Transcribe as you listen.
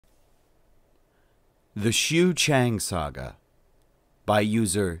The Xiu Chang Saga by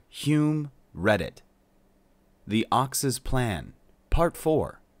user Reddit. The Ox's Plan, Part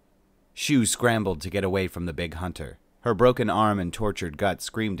 4. Xiu scrambled to get away from the big hunter. Her broken arm and tortured gut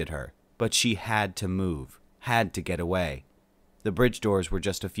screamed at her, but she had to move, had to get away. The bridge doors were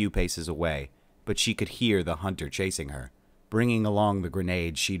just a few paces away, but she could hear the hunter chasing her, bringing along the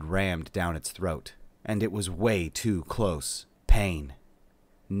grenade she'd rammed down its throat. And it was way too close. Pain.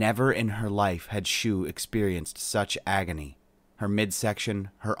 Never in her life had Xiu experienced such agony. Her midsection,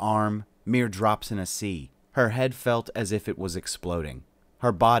 her arm, mere drops in a sea. Her head felt as if it was exploding.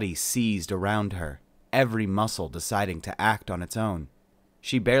 Her body seized around her, every muscle deciding to act on its own.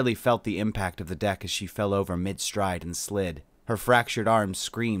 She barely felt the impact of the deck as she fell over mid-stride and slid. Her fractured arms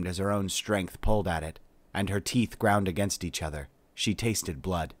screamed as her own strength pulled at it, and her teeth ground against each other. She tasted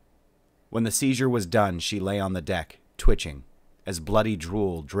blood. When the seizure was done, she lay on the deck, twitching, as bloody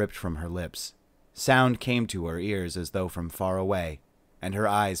drool dripped from her lips. Sound came to her ears as though from far away, and her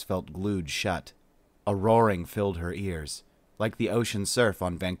eyes felt glued shut. A roaring filled her ears, like the ocean surf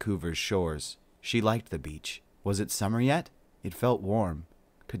on Vancouver's shores. She liked the beach. Was it summer yet? It felt warm.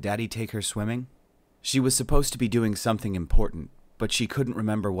 Could Daddy take her swimming? She was supposed to be doing something important, but she couldn't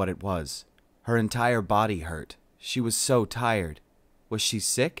remember what it was. Her entire body hurt. She was so tired. Was she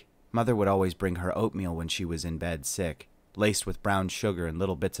sick? Mother would always bring her oatmeal when she was in bed sick, laced with brown sugar and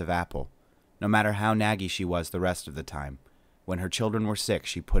little bits of apple. No matter how naggy she was the rest of the time, when her children were sick,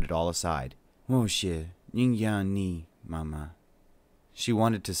 she put it all aside. Mama. She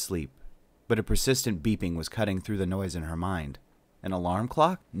wanted to sleep, but a persistent beeping was cutting through the noise in her mind. An alarm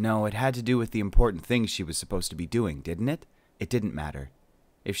clock? No, it had to do with the important things she was supposed to be doing, didn't it? It didn't matter.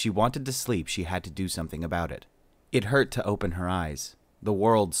 If she wanted to sleep, she had to do something about it. It hurt to open her eyes. The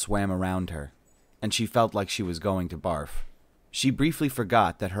world swam around her, and she felt like she was going to barf. She briefly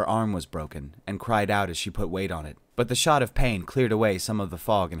forgot that her arm was broken and cried out as she put weight on it, but the shot of pain cleared away some of the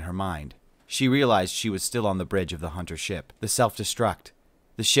fog in her mind. She realized she was still on the bridge of the hunter ship, the self-destruct.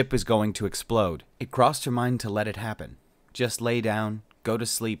 The ship was going to explode. It crossed her mind to let it happen. Just lay down, go to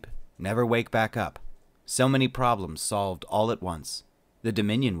sleep, never wake back up. So many problems solved all at once. The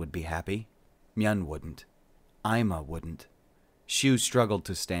Dominion would be happy. Myun wouldn't. Ima wouldn't. Xiu struggled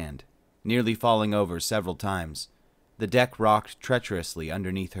to stand, nearly falling over several times. The deck rocked treacherously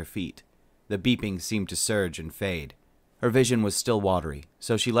underneath her feet. The beeping seemed to surge and fade. Her vision was still watery,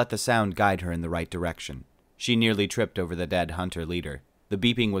 so she let the sound guide her in the right direction. She nearly tripped over the dead hunter leader. The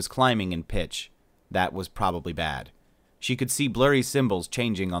beeping was climbing in pitch. That was probably bad. She could see blurry symbols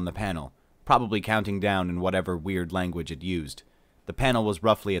changing on the panel, probably counting down in whatever weird language it used. The panel was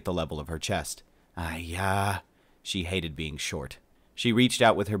roughly at the level of her chest. Ayah. She hated being short. She reached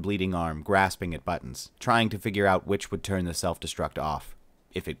out with her bleeding arm, grasping at buttons, trying to figure out which would turn the self-destruct off,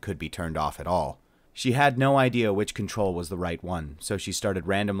 if it could be turned off at all. She had no idea which control was the right one, so she started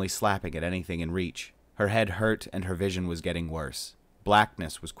randomly slapping at anything in reach. Her head hurt and her vision was getting worse.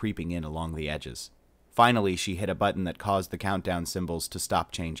 Blackness was creeping in along the edges. Finally, she hit a button that caused the countdown symbols to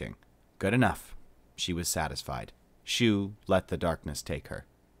stop changing. Good enough. She was satisfied. Xiu let the darkness take her.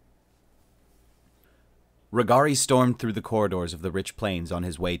 Regari stormed through the corridors of the rich plains on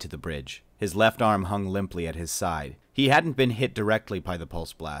his way to the bridge. His left arm hung limply at his side. He hadn't been hit directly by the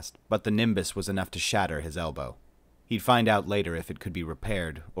pulse blast, but the nimbus was enough to shatter his elbow. He'd find out later if it could be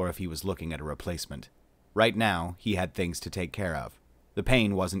repaired or if he was looking at a replacement. Right now, he had things to take care of. The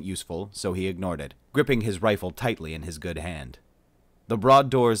pain wasn't useful, so he ignored it, gripping his rifle tightly in his good hand. The broad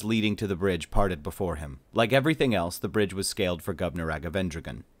doors leading to the bridge parted before him. Like everything else, the bridge was scaled for Governor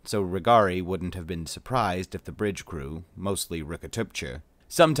Agavendragon, so Regari wouldn't have been surprised if the bridge crew, mostly Rikatupcha,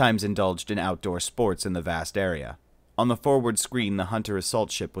 sometimes indulged in outdoor sports in the vast area. On the forward screen, the hunter assault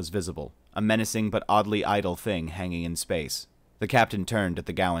ship was visible, a menacing but oddly idle thing hanging in space. The captain turned at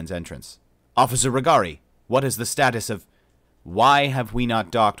the Gaoian's entrance. "Officer Regari, what is the status of—" "Why have we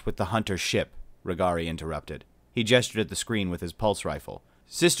not docked with the hunter ship?" Regari interrupted. He gestured at the screen with his pulse rifle.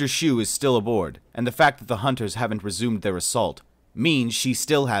 "Sister Xiu is still aboard, and the fact that the hunters haven't resumed their assault means she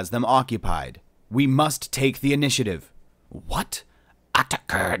still has them occupied. We must take the initiative." "What?"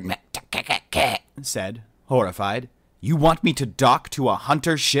 Artur said, horrified. "You want me to dock to a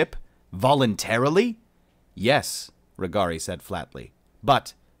hunter ship? Voluntarily?" "Yes," Regari said flatly.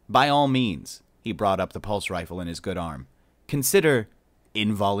 "But, by all means," he brought up the pulse rifle in his good arm, "consider,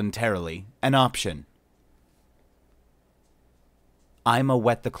 involuntarily, an option." Ima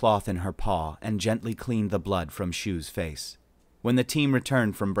wet the cloth in her paw and gently cleaned the blood from Xiu's face. When the team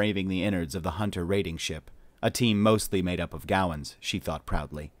returned from braving the innards of the hunter raiding ship, a team mostly made up of Gaoians, she thought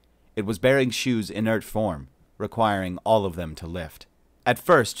proudly, it was bearing Xiu's inert form, requiring all of them to lift. At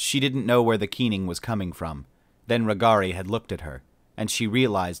first, she didn't know where the keening was coming from. Then Regari had looked at her, and she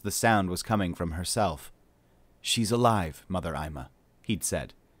realized the sound was coming from herself. "She's alive, Mother Ima," he'd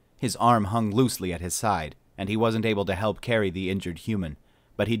said. His arm hung loosely at his side, and he wasn't able to help carry the injured human,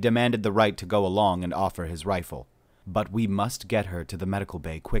 but he demanded the right to go along and offer his rifle. "But we must get her to the medical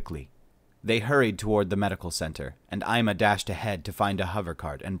bay quickly." They hurried toward the medical center, and Ima dashed ahead to find a hover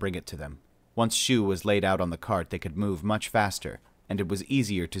cart and bring it to them. Once Xiu was laid out on the cart, they could move much faster, and it was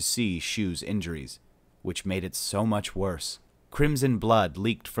easier to see Xiu's injuries, which made it so much worse. Crimson blood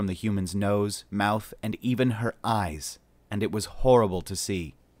leaked from the human's nose, mouth, and even her eyes, and it was horrible to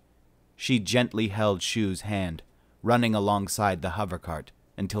see. She gently held Xiu's hand, running alongside the hover cart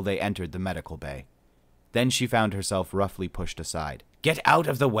until they entered the medical bay. Then she found herself roughly pushed aside. "Get out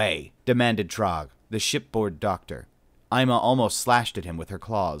of the way!" demanded Trog, the shipboard doctor. Ima almost slashed at him with her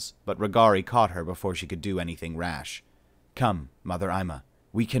claws, but Regari caught her before she could do anything rash. "Come, Mother Ima,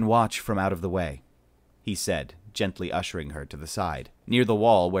 we can watch from out of the way," he said, gently ushering her to the side, near the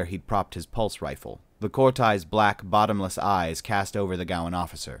wall where he'd propped his pulse rifle. The Kortai's black, bottomless eyes cast over the Gaoan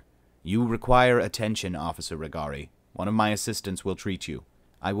officer. "You require attention, Officer Regari. One of my assistants will treat you.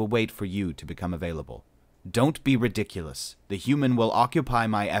 I will wait for you to become available." "Don't be ridiculous. The human will occupy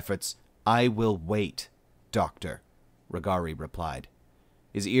my efforts." "I will wait, Doctor," Regari replied.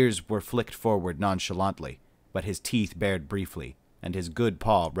 His ears were flicked forward nonchalantly, but his teeth bared briefly, and his good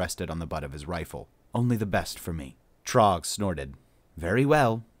paw rested on the butt of his rifle. "Only the best for me." Trog snorted. "Very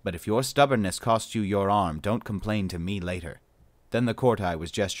well, but if your stubbornness costs you your arm, don't complain to me later." Then the Kortai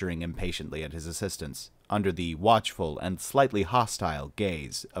was gesturing impatiently at his assistants, under the watchful and slightly hostile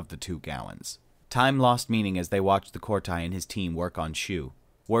gaze of the two Gaoans. Time lost meaning as they watched the Kortai and his team work on Xiu.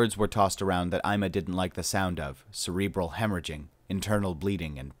 Words were tossed around that Ima didn't like the sound of: cerebral hemorrhaging, internal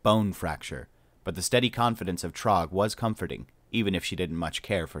bleeding, and bone fracture. But the steady confidence of Trog was comforting, even if she didn't much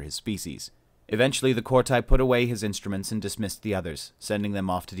care for his species. Eventually, the Kortai put away his instruments and dismissed the others, sending them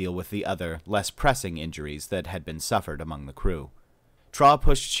off to deal with the other, less pressing injuries that had been suffered among the crew. Tra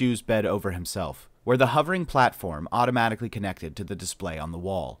pushed Xiu's bed over himself, where the hovering platform automatically connected to the display on the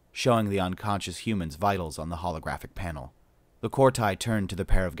wall, showing the unconscious human's vitals on the holographic panel. The Kortai turned to the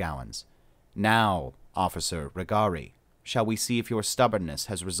pair of Gaoans. "Now, Officer Regari, shall we see if your stubbornness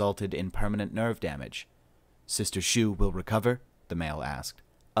has resulted in permanent nerve damage?" "Sister Xiu will recover?" the male asked.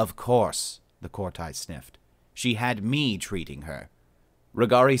 "Of course," the Kortai sniffed. "She had me treating her."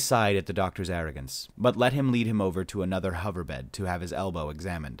 Regari sighed at the doctor's arrogance, but let him lead him over to another hoverbed to have his elbow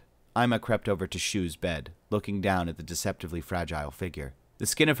examined. Ima crept over to Xiu's bed, looking down at the deceptively fragile figure. The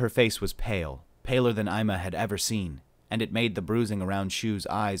skin of her face was pale, paler than Ima had ever seen, and it made the bruising around Xiu's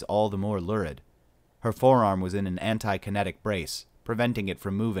eyes all the more lurid. Her forearm was in an anti-kinetic brace, preventing it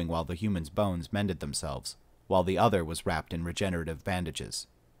from moving while the human's bones mended themselves, while the other was wrapped in regenerative bandages.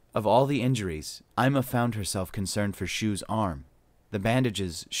 Of all the injuries, Ima found herself concerned for Xiu's arm. The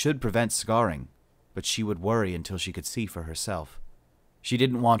bandages should prevent scarring, but she would worry until she could see for herself. She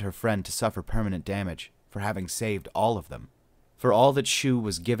didn't want her friend to suffer permanent damage for having saved all of them. For all that Xiu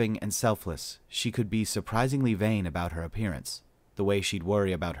was giving and selfless, she could be surprisingly vain about her appearance, the way she'd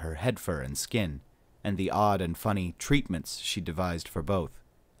worry about her head fur and skin, and the odd and funny treatments she'd devised for both,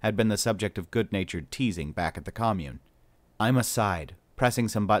 had been the subject of good-natured teasing back at the commune. Ima sighed, pressing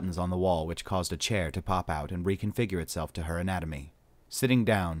some buttons on the wall which caused a chair to pop out and reconfigure itself to her anatomy. Sitting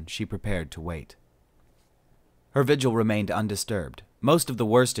down, she prepared to wait. Her vigil remained undisturbed. Most of the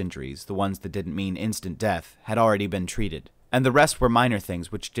worst injuries, the ones that didn't mean instant death, had already been treated, and the rest were minor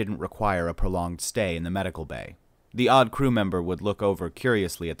things which didn't require a prolonged stay in the medical bay. The odd crew member would look over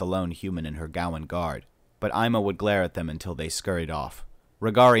curiously at the lone human in her Gaoan guard, but Ima would glare at them until they scurried off.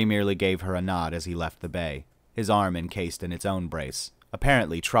 Regari merely gave her a nod as he left the bay, his arm encased in its own brace.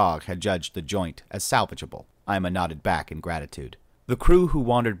 Apparently Trog had judged the joint as salvageable. Ima nodded back in gratitude. The crew who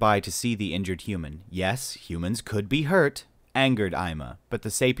wandered by to see the injured human, yes, humans could be hurt, angered Ima, but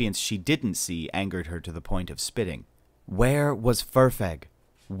the sapience she didn't see angered her to the point of spitting. Where was Furfeg?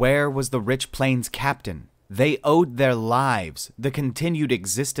 Where was the Rich Plains captain? They owed their lives, the continued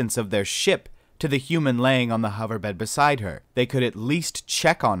existence of their ship, to the human laying on the hoverbed beside her. They could at least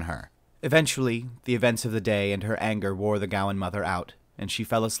check on her. Eventually, the events of the day and her anger wore the Gaoan mother out, and she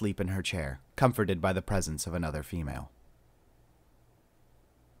fell asleep in her chair, comforted by the presence of another female.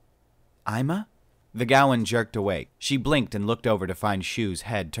 Ima? The Gaoan jerked awake. She blinked and looked over to find Xiu's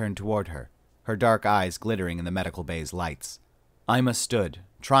head turned toward her, her dark eyes glittering in the medical bay's lights. Ima stood,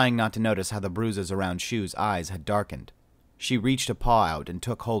 trying not to notice how the bruises around Xiu's eyes had darkened. She reached a paw out and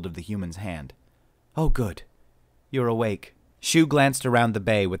took hold of the human's hand. "Oh, good. You're awake." Xiu glanced around the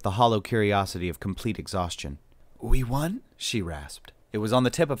bay with the hollow curiosity of complete exhaustion. "We won?" she rasped. It was on the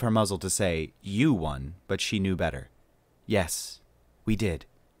tip of her muzzle to say, "You won," but she knew better. "Yes, we did."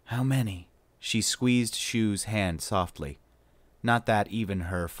 "How many?" She squeezed Xiu's hand softly. Not that even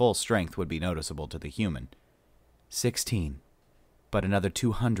her full strength would be noticeable to the human. 16. But another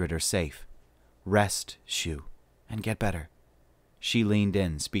 200 are safe. Rest, Xiu, and get better. She leaned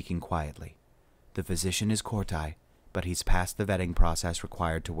in, speaking quietly. The physician is Kortai, but he's passed the vetting process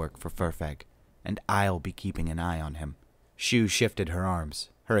required to work for Furfeg, and I'll be keeping an eye on him. Xiu shifted her arms,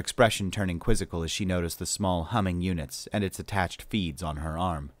 her expression turning quizzical as she noticed the small humming units and its attached feeds on her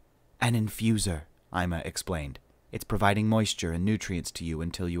arm. An infuser, Ima explained. It's providing moisture and nutrients to you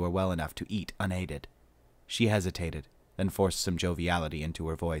until you are well enough to eat unaided. She hesitated, then forced some joviality into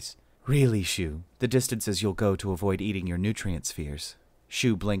her voice. Really, Xiu, the distances you'll go to avoid eating your nutrient spheres.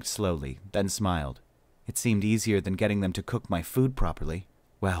 Xiu blinked slowly, then smiled. It seemed easier than getting them to cook my food properly.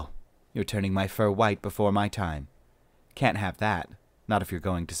 Well, you're turning my fur white before my time. Can't have that, not if you're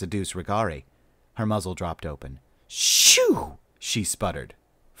going to seduce Rigari. Her muzzle dropped open. Shoo! She sputtered.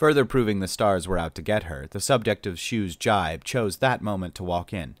 Further proving the stars were out to get her, the subject of Xiu's jibe chose that moment to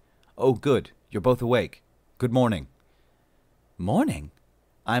walk in. Oh, good. You're both awake. Good morning. Morning?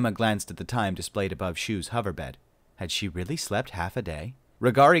 Ima glanced at the time displayed above Xiu's hoverbed. Had she really slept half a day?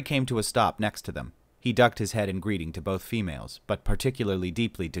 Rigari came to a stop next to them. He ducked his head in greeting to both females, but particularly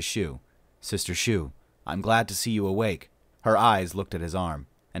deeply to Xiu. Sister Xiu, I'm glad to see you awake. Her eyes looked at his arm,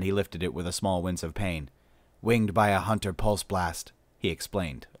 and he lifted it with a small wince of pain. Winged by a hunter pulse blast, he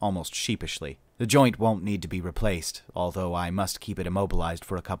explained, almost sheepishly. The joint won't need to be replaced, although I must keep it immobilized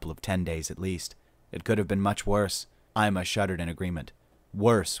for a couple of 10 days at least. It could have been much worse. Ima shuddered in agreement.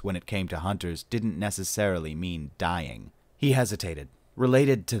 Worse, when it came to hunters, didn't necessarily mean dying. He hesitated.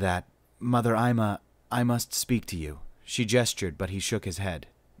 Related to that, Mother Ima, I must speak to you. She gestured, but he shook his head.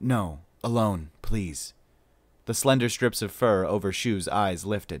 No, alone, please. The slender strips of fur over Xiu's eyes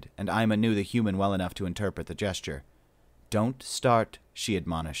lifted, and Ima knew the human well enough to interpret the gesture. Don't start, she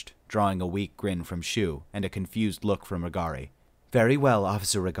admonished, drawing a weak grin from Xiu and a confused look from Rigari. Very well,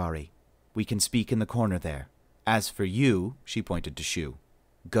 Officer Rigari. We can speak in the corner there. As for you, she pointed to Xiu,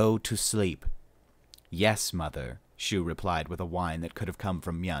 go to sleep. Yes, Mother, Xiu replied with a whine that could have come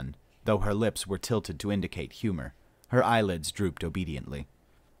from Myun, though her lips were tilted to indicate humor. Her eyelids drooped obediently.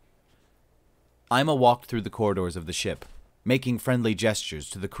 Ima walked through the corridors of the ship, making friendly gestures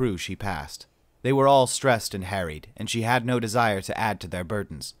to the crew she passed. They were all stressed and harried, and she had no desire to add to their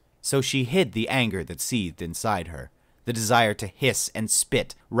burdens. So she hid the anger that seethed inside her, the desire to hiss and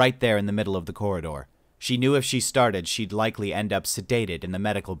spit right there in the middle of the corridor. She knew if she started, she'd likely end up sedated in the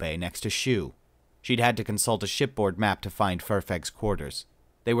medical bay next to Xiu. She'd had to consult a shipboard map to find Furfeg's quarters.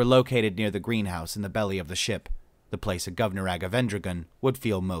 They were located near the greenhouse in the belly of the ship, the place a Governor Agavendragon would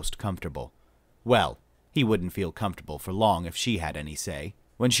feel most comfortable. Well, he wouldn't feel comfortable for long if she had any say.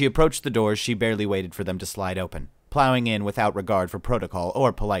 When she approached the doors, she barely waited for them to slide open, plowing in without regard for protocol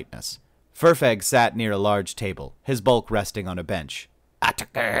or politeness. Furfeg sat near a large table, his bulk resting on a bench.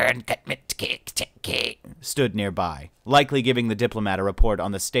 Stood nearby, likely giving the diplomat a report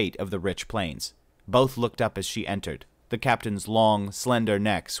on the state of the rich plains. Both looked up as she entered, the captain's long, slender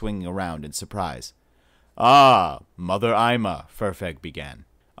neck swinging around in surprise. Ah, Mother Ima, Furfeg began.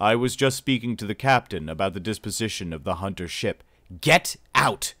 I was just speaking to the captain about the disposition of the hunter ship. Get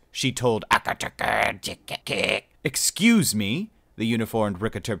out, she told. Excuse me, the uniformed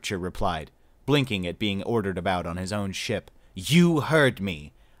Rickaturpture replied, blinking at being ordered about on his own ship. You heard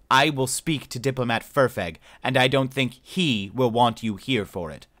me. I will speak to Diplomat Furfeg, and I don't think he will want you here for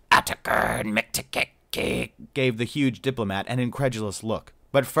it. Gave the huge diplomat an incredulous look,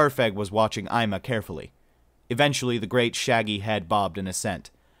 but Furfeg was watching Ima carefully. Eventually, the great shaggy head bobbed in assent.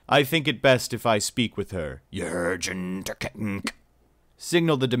 I think it best if I speak with her.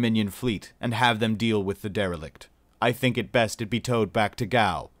 Signal the Dominion fleet and have them deal with the derelict. I think it best it be towed back to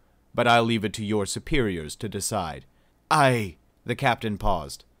Gao, but I'll leave it to your superiors to decide. Aye, the captain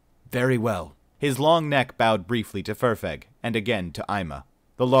paused. Very well. His long neck bowed briefly to Furfeg, and again to Ima.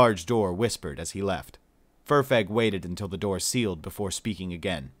 The large door whispered as he left. Furfeg waited until the door sealed before speaking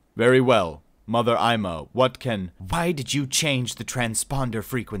again. Very well. Mother Ima, what can... Why did you change the transponder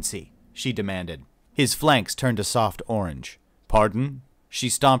frequency? She demanded. His flanks turned a soft orange. Pardon? She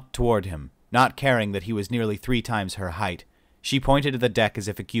stomped toward him, not caring that he was nearly 3 times her height. She pointed at the deck as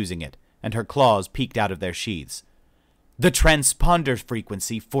if accusing it, and her claws peeked out of their sheaths. The transponder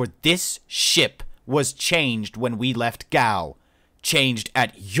frequency for this ship was changed when we left Gao. changed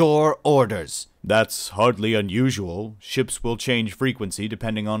at your orders. That's hardly unusual. Ships will change frequency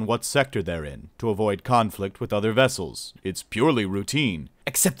depending on what sector they're in, to avoid conflict with other vessels. It's purely routine.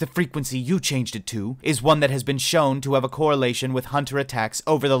 Except the frequency you changed it to is one that has been shown to have a correlation with hunter attacks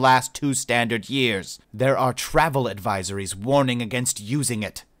over the last 2 standard years. There are travel advisories warning against using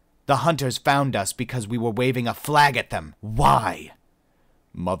it. The hunters found us because we were waving a flag at them. Why?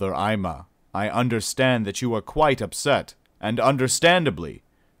 Mother Ima, I understand that you are quite upset, and understandably.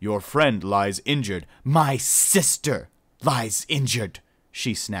 Your friend lies injured. My sister lies injured,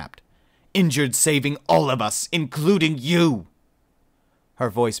 she snapped. Injured saving all of us, including you. Her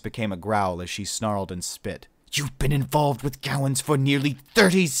voice became a growl as she snarled and spit. You've been involved with Gaoians for nearly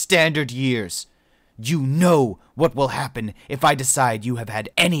 30 standard years. You know what will happen if I decide you have had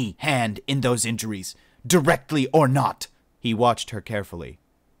any hand in those injuries, directly or not. He watched her carefully.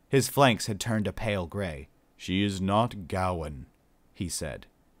 His flanks had turned a pale gray. She is not Gaoian, he said.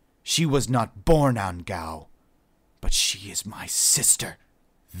 She was not born on Gao, but she is my sister.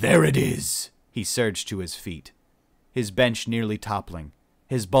 There it is. He surged to his feet, his bench nearly toppling.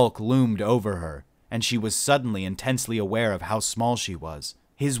 His bulk loomed over her, and she was suddenly intensely aware of how small she was.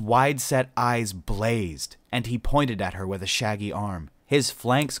 His wide-set eyes blazed, and he pointed at her with a shaggy arm. His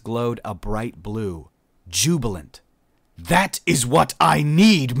flanks glowed a bright blue, jubilant. That is what I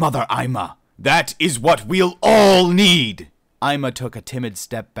need, Mother Ima. That is what we'll all need. Ima took a timid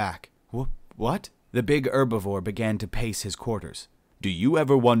step back. What? The big herbivore began to pace his quarters. Do you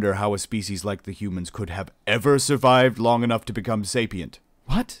ever wonder how a species like the humans could have ever survived long enough to become sapient?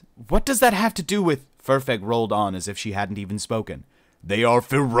 What? What does that have to do with... Furfeg rolled on as if she hadn't even spoken. They are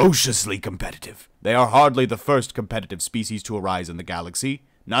ferociously competitive. They are hardly the first competitive species to arise in the galaxy,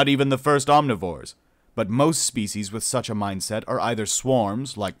 not even the first omnivores. But most species with such a mindset are either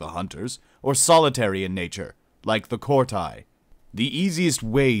swarms, like the hunters, or solitary in nature, like the Kortai. The easiest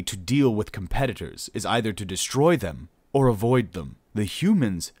way to deal with competitors is either to destroy them or avoid them. The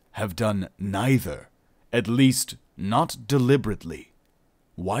humans have done neither, at least not deliberately.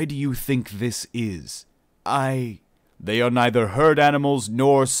 Why do you think this is? They are neither herd animals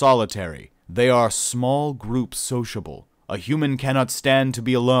nor solitary. They are small group sociable. A human cannot stand to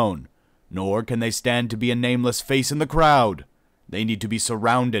be alone, nor can they stand to be a nameless face in the crowd. They need to be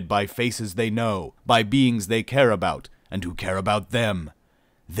surrounded by faces they know, by beings they care about, and who care about them.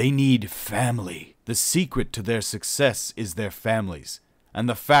 They need family. The secret to their success is their families, and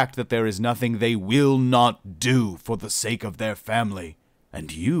the fact that there is nothing they will not do for the sake of their family.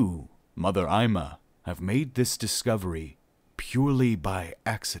 And you, Mother Ima, have made this discovery purely by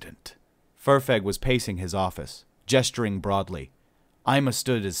accident. Furfeg was pacing his office, gesturing broadly. Ima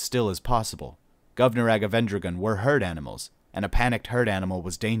stood as still as possible. Governor Agavendragon were herd animals, and a panicked herd animal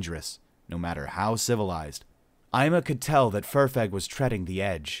was dangerous, no matter how civilized. Ima could tell that Furfeg was treading the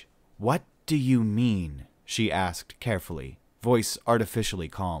edge. What do you mean? She asked carefully, voice artificially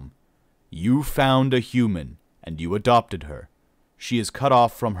calm. You found a human, and you adopted her. She is cut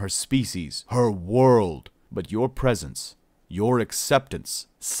off from her species, her world, but your presence, your acceptance,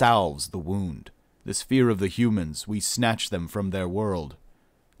 salves the wound. This fear of the humans, we snatch them from their world.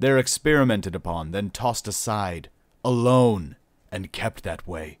 They're experimented upon, then tossed aside, alone, and kept that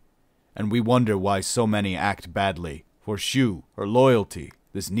way. And we wonder why so many act badly. For Xiu, her loyalty,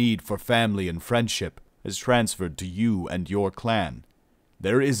 this need for family and friendship, is transferred to you and your clan.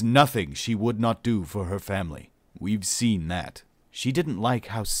 There is nothing she would not do for her family. We've seen that. She didn't like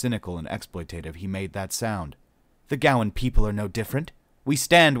how cynical and exploitative he made that sound. The Gaoian people are no different. We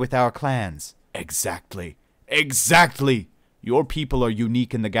stand with our clans. Exactly. Exactly! Your people are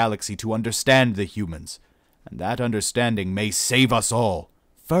unique in the galaxy to understand the humans, and that understanding may save us all.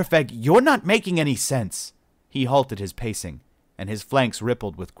 Furfeg, you're not making any sense. He halted his pacing, and his flanks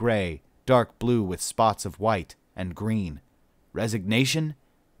rippled with gray, dark blue with spots of white and green. Resignation,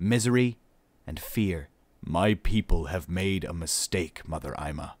 misery, and fear. My people have made a mistake, Mother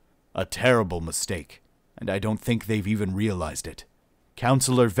Ima. A terrible mistake, and I don't think they've even realized it.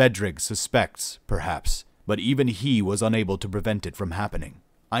 Councillor Vedrig suspects, perhaps, but even he was unable to prevent it from happening.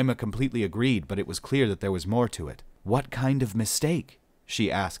 Ima completely agreed, but it was clear that there was more to it. What kind of mistake?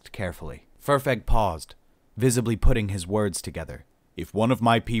 She asked carefully. Furfeg paused, visibly putting his words together. If one of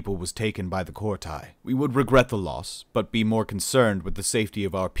my people was taken by the Kortai, we would regret the loss, but be more concerned with the safety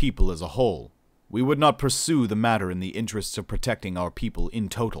of our people as a whole. We would not pursue the matter in the interests of protecting our people in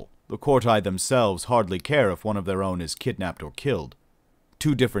total. The Kortai themselves hardly care if one of their own is kidnapped or killed.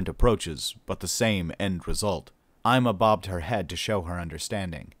 Two different approaches, but the same end result. Ima bobbed her head to show her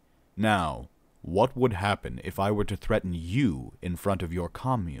understanding. Now, what would happen if I were to threaten you in front of your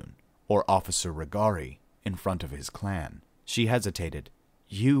commune, or Officer Regari in front of his clan? She hesitated.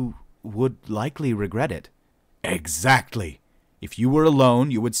 You would likely regret it. Exactly. If you were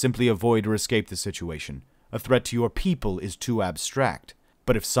alone, you would simply avoid or escape the situation. A threat to your people is too abstract.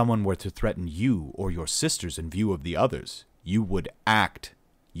 But if someone were to threaten you or your sisters in view of the others, you would act.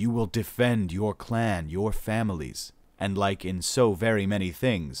 You will defend your clan, your families. And like in so very many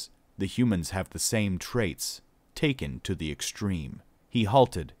things, the humans have the same traits, taken to the extreme. He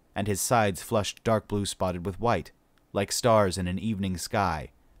halted, and his sides flushed dark blue spotted with white, like stars in an evening sky.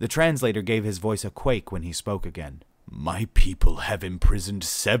 The translator gave his voice a quake when he spoke again. My people have imprisoned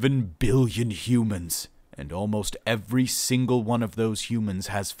 7 billion humans, and almost every single one of those humans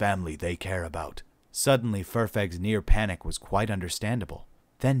has family they care about. Suddenly, Furfeg's near panic was quite understandable.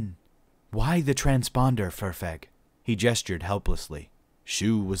 Then, why the transponder, Furfeg? He gestured helplessly.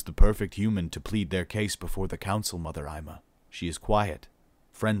 Xiu was the perfect human to plead their case before the council, Mother Ima. She is quiet,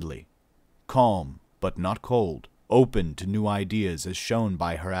 friendly, calm, but not cold, open to new ideas as shown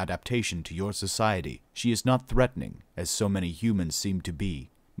by her adaptation to your society. She is not threatening, as so many humans seem to be.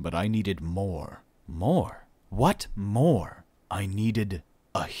 But I needed more. More? What more? I needed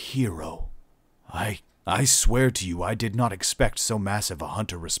a hero. I swear to you, I did not expect so massive a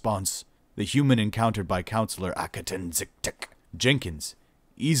hunter response. The human encountered by Counselor Acquaintance Jenkins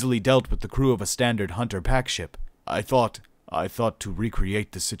easily dealt with the crew of a standard hunter pack ship. I thought to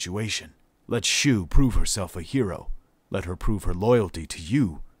recreate the situation. Let Xiu prove herself a hero. Let her prove her loyalty to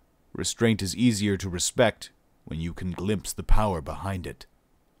you. Restraint is easier to respect when you can glimpse the power behind it.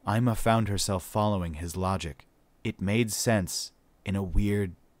 Ima found herself following his logic. It made sense in a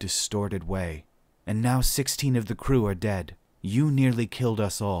weird, distorted way. And now 16 of the crew are dead. You nearly killed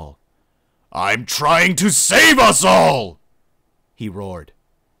us all. I'm trying to save us all! He roared.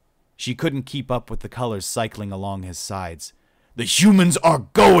 She couldn't keep up with the colors cycling along his sides. The humans are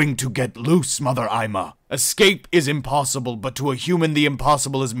going to get loose, Mother Ima. Escape is impossible, but to a human the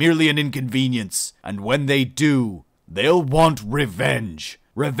impossible is merely an inconvenience. And when they do, they'll want revenge.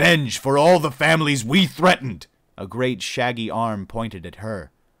 Revenge for all the families we threatened. A great shaggy arm pointed at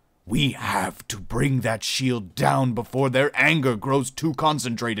her. We have to bring that shield down before their anger grows too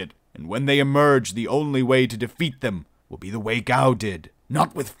concentrated. And when they emerge, the only way to defeat them will be the way Gao did.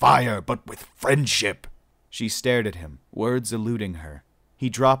 Not with fire, but with friendship. She stared at him, words eluding her. He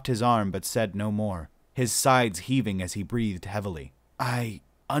dropped his arm but said no more, his sides heaving as he breathed heavily. I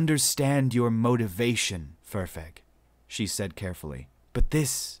understand your motivation, Furfeg, she said carefully. But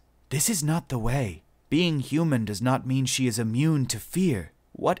this is not the way. Being human does not mean she is immune to fear.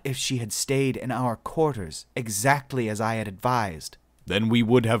 What if she had stayed in our quarters, exactly as I had advised? Then we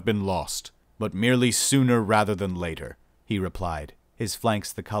would have been lost, but merely sooner rather than later, he replied, his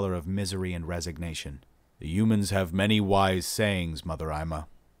flanks the color of misery and resignation. The humans have many wise sayings, Mother Ima.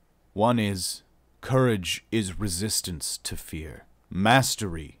 One is, courage is resistance to fear,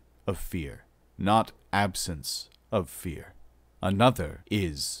 mastery of fear, not absence of fear. Another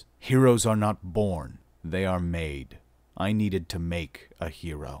is, heroes are not born, they are made. I needed to make a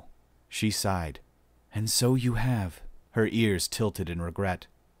hero. She sighed. And so you have. Her ears tilted in regret,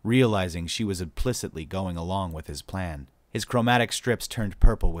 realizing she was implicitly going along with his plan. His chromatic strips turned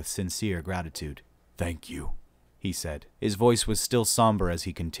purple with sincere gratitude. Thank you, he said. His voice was still somber as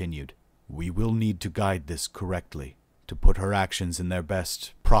he continued. We will need to guide this correctly, to put her actions in their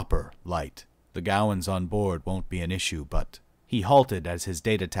best, proper light. The Gaoians on board won't be an issue, but... He halted as his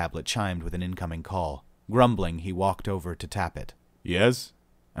data tablet chimed with an incoming call. Grumbling, he walked over to tap it. Yes?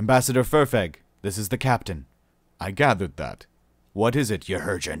 Ambassador Furfeg, this is the captain. I gathered that. What is it,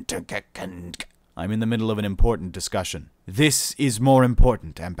 Yurgen? I'm in the middle of an important discussion. This is more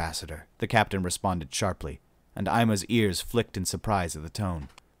important, Ambassador, the captain responded sharply, and Ima's ears flicked in surprise at the tone.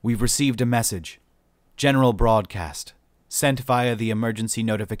 We've received a message. General broadcast. Sent via the emergency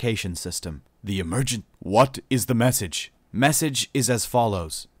notification system. What is the message? Message is as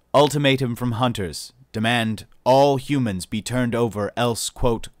follows. Ultimatum from hunters. Demand all humans be turned over else,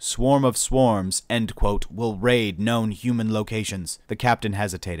 quote, swarm of swarms, end quote, will raid known human locations. The captain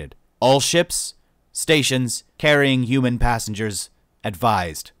hesitated. All ships, stations, carrying human passengers,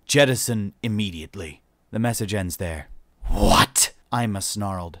 advised. Jettison immediately. The message ends there. What? Ima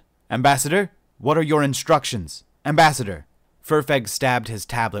snarled. Ambassador, what are your instructions? Ambassador. Furfeg stabbed his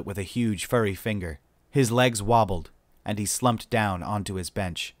tablet with a huge furry finger. His legs wobbled, and he slumped down onto his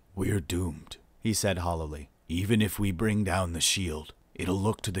bench. We're doomed, he said hollowly. Even if we bring down the shield, it'll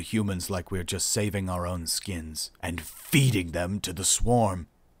look to the humans like we're just saving our own skins and feeding them to the swarm.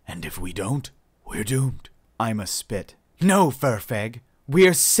 And if we don't, we're doomed. Ima spit. No, Furfeg.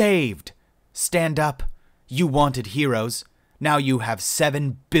 We're saved. Stand up. You wanted heroes. Now you have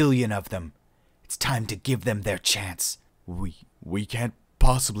 7 billion of them. It's time to give them their chance. We can't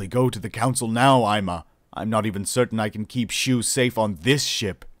possibly go to the council now, Ima. I'm not even certain I can keep Xiu safe on this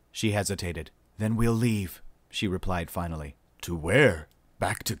ship. She hesitated. Then we'll leave, she replied finally. To where?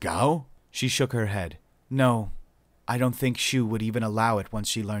 Back to Gao? She shook her head. No, I don't think Xiu would even allow it once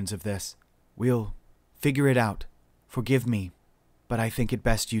she learns of this. We'll figure it out. Forgive me, but I think it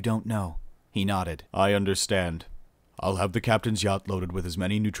best you don't know. He nodded. I understand. I'll have the captain's yacht loaded with as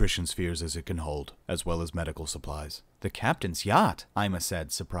many nutrition spheres as it can hold, as well as medical supplies. The captain's yacht, Ima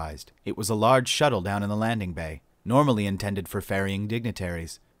said, surprised. It was a large shuttle down in the landing bay, normally intended for ferrying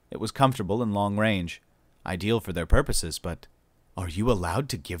dignitaries. It was comfortable and long range. Ideal for their purposes, but... Are you allowed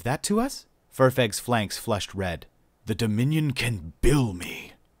to give that to us? Furfeg's flanks flushed red. The Dominion can bill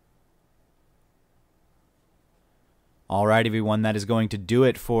me. All right, everyone, that is going to do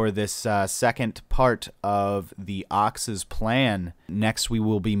it for this second part of the Ox's plan. Next, we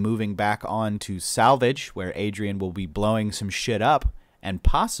will be moving back on to Salvage, where Adrian will be blowing some shit up and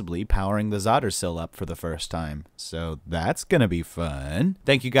possibly powering the Zottersill up for the first time. So that's going to be fun.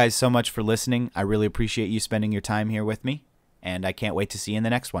 Thank you guys so much for listening. I really appreciate you spending your time here with me, and I can't wait to see you in the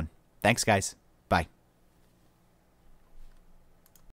next one. Thanks, guys.